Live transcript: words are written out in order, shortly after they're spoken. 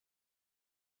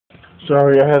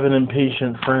Sorry, I have an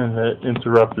impatient friend that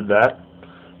interrupted that.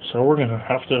 So we're gonna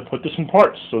have to put this in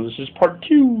parts. So this is part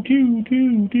two.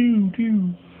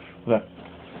 That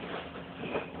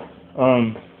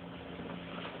um,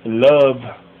 love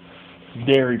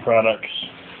dairy products.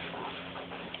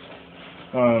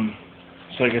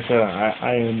 So like I said,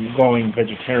 I am going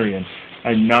vegetarian.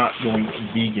 I'm not going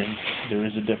vegan. There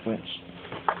is a difference.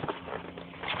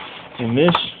 In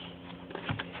this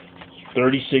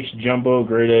 36 jumbo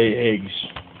grade A eggs,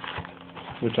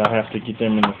 which I have to get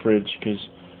them in the fridge because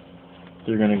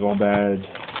they're going to go bad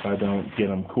if I don't get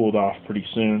them cooled off pretty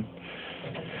soon.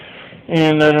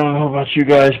 And I don't know about you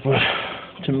guys, but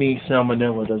to me,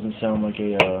 salmonella doesn't sound like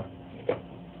a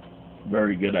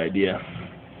very good idea.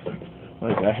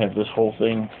 Like, I have this whole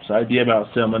thing, this idea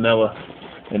about salmonella,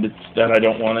 and it's that I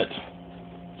don't want it.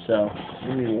 So,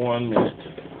 give me 1 minute.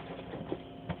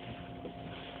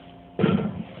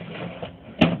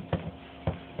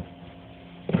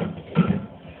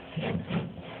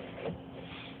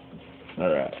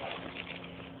 Alright.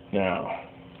 Now,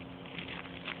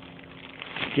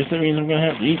 I guess that means I'm going to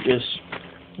have to eat this.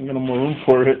 I'm going to more room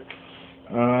for it.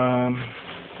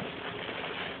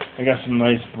 I got some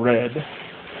nice bread.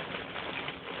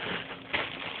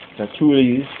 Got 2 of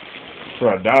these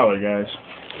for $1, guys.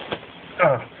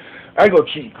 I go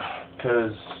cheap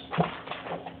because,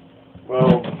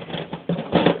 well,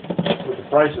 with the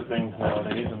price of things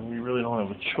nowadays, we really don't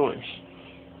have a choice.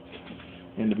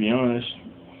 And to be honest,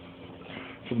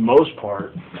 for the most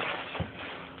part,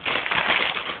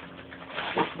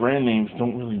 brand names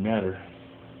don't really matter.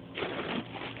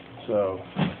 So,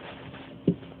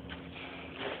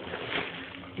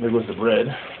 there goes the bread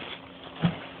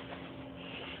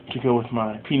to go with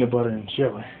my peanut butter and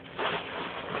jelly.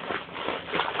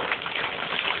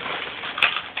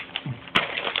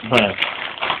 My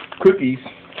cookies,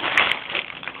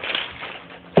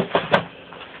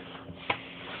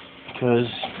 because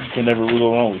you can never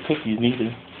go wrong with cookies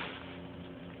neither.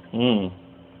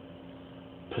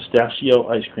 Pistachio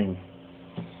ice cream.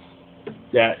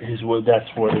 That's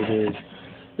what it is.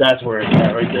 That's where it's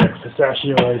at right there.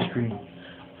 Pistachio ice cream.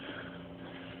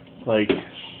 Like,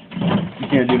 you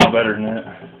can't do no better than that.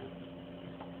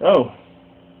 Oh.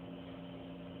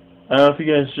 I don't know if you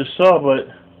guys just saw, but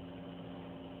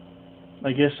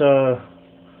I guess the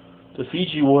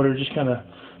Fiji water just kind of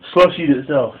slushied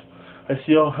itself. I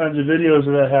see all kinds of videos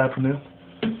of that happening.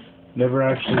 Never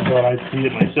actually thought I'd see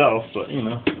it myself, but you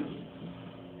know,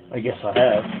 I guess I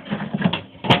have.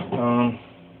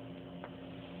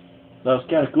 That was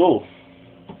kind of cool.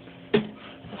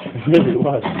 It really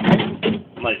was.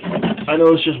 Like, I know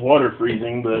it's just water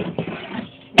freezing, but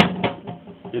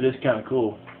it is kind of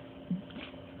cool.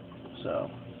 So,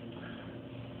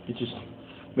 it just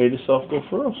made itself go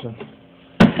frozen.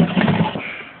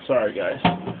 Sorry, guys.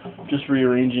 Just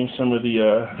rearranging some of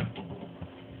the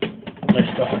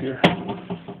my stuff here.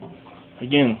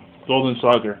 Again, Golden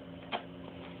Sagar.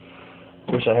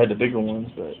 Wish I had the bigger ones,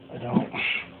 but I don't.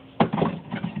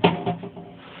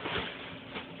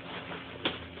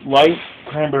 Light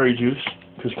cranberry juice,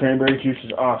 because cranberry juice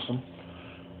is awesome.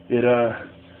 It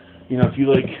you know, if you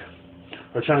like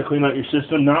are trying to clean out your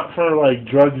system, not for like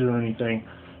drugs or anything,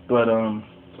 but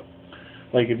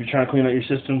like if you're trying to clean out your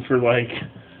system for like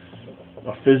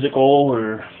a physical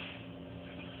or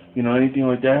you know, anything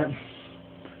like that,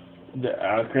 the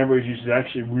cranberry juice is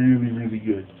actually really, really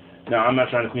good. Now, I'm not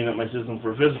trying to clean up my system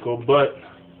for physical, but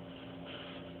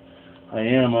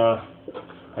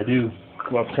I do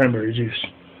love cranberry juice.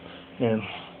 And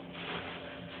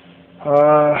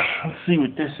let's see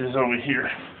what this is over here.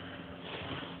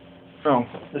 Oh,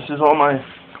 this is all my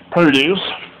produce.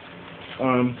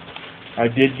 I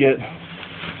did get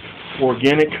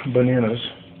organic bananas.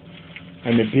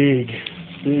 I'm a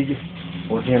big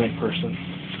organic person.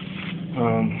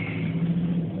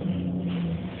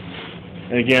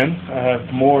 And again, I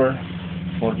have more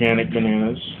organic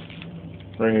bananas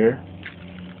right here.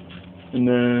 And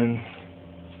then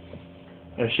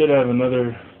I should have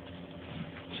another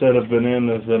set of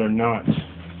bananas that are not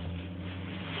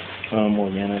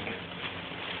organic.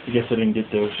 I guess I didn't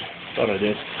get those. Thought I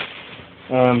did.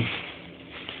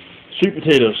 Sweet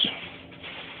potatoes.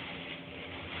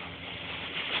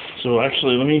 So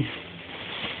actually, give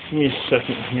me a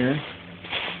second here.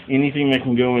 Anything that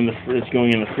can go in the fridge,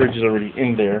 going in the fridge is already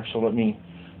in there. So let me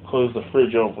close the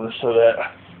fridge over so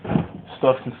that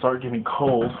stuff can start getting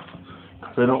cold,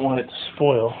 because I don't want it to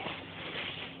spoil.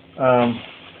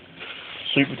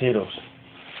 Sweet potatoes.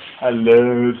 I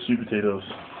love sweet potatoes.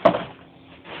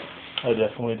 I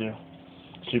definitely do.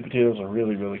 Sweet potatoes are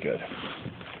really, really good.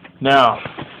 Now,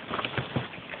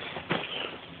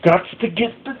 Got to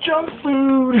get the junk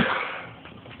food.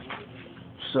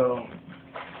 So,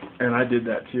 and I did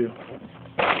that too.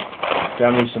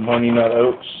 Got me some Honey Nut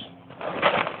Oats.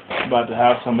 About to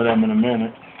have some of them in a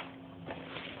minute.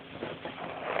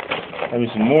 Got me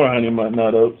some more Honey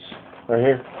Nut Oats right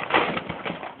here.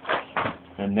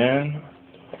 And then,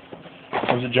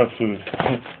 what's the junk food?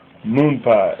 Moon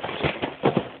pies.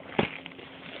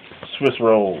 Swiss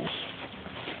rolls.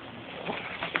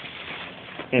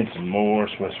 And some more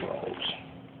Swiss rolls.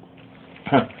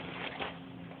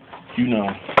 You know,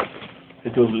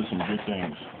 it goes with some good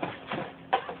things.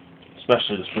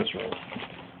 Especially the Swiss rolls.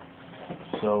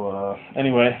 So,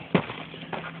 anyway,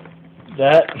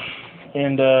 that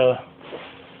and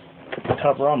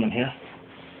top ramen here.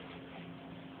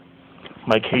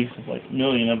 My case of like a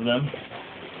million of them.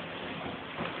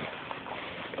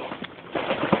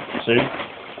 See?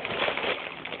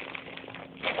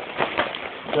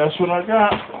 That's what I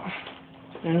got.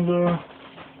 And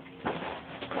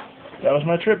that was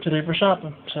my trip today for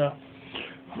shopping. So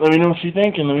let me know what you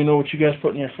think and let me know what you guys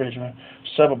put in your fridge, man.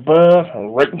 Sub above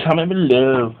or right and comment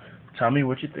below. Tell me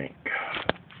what you think.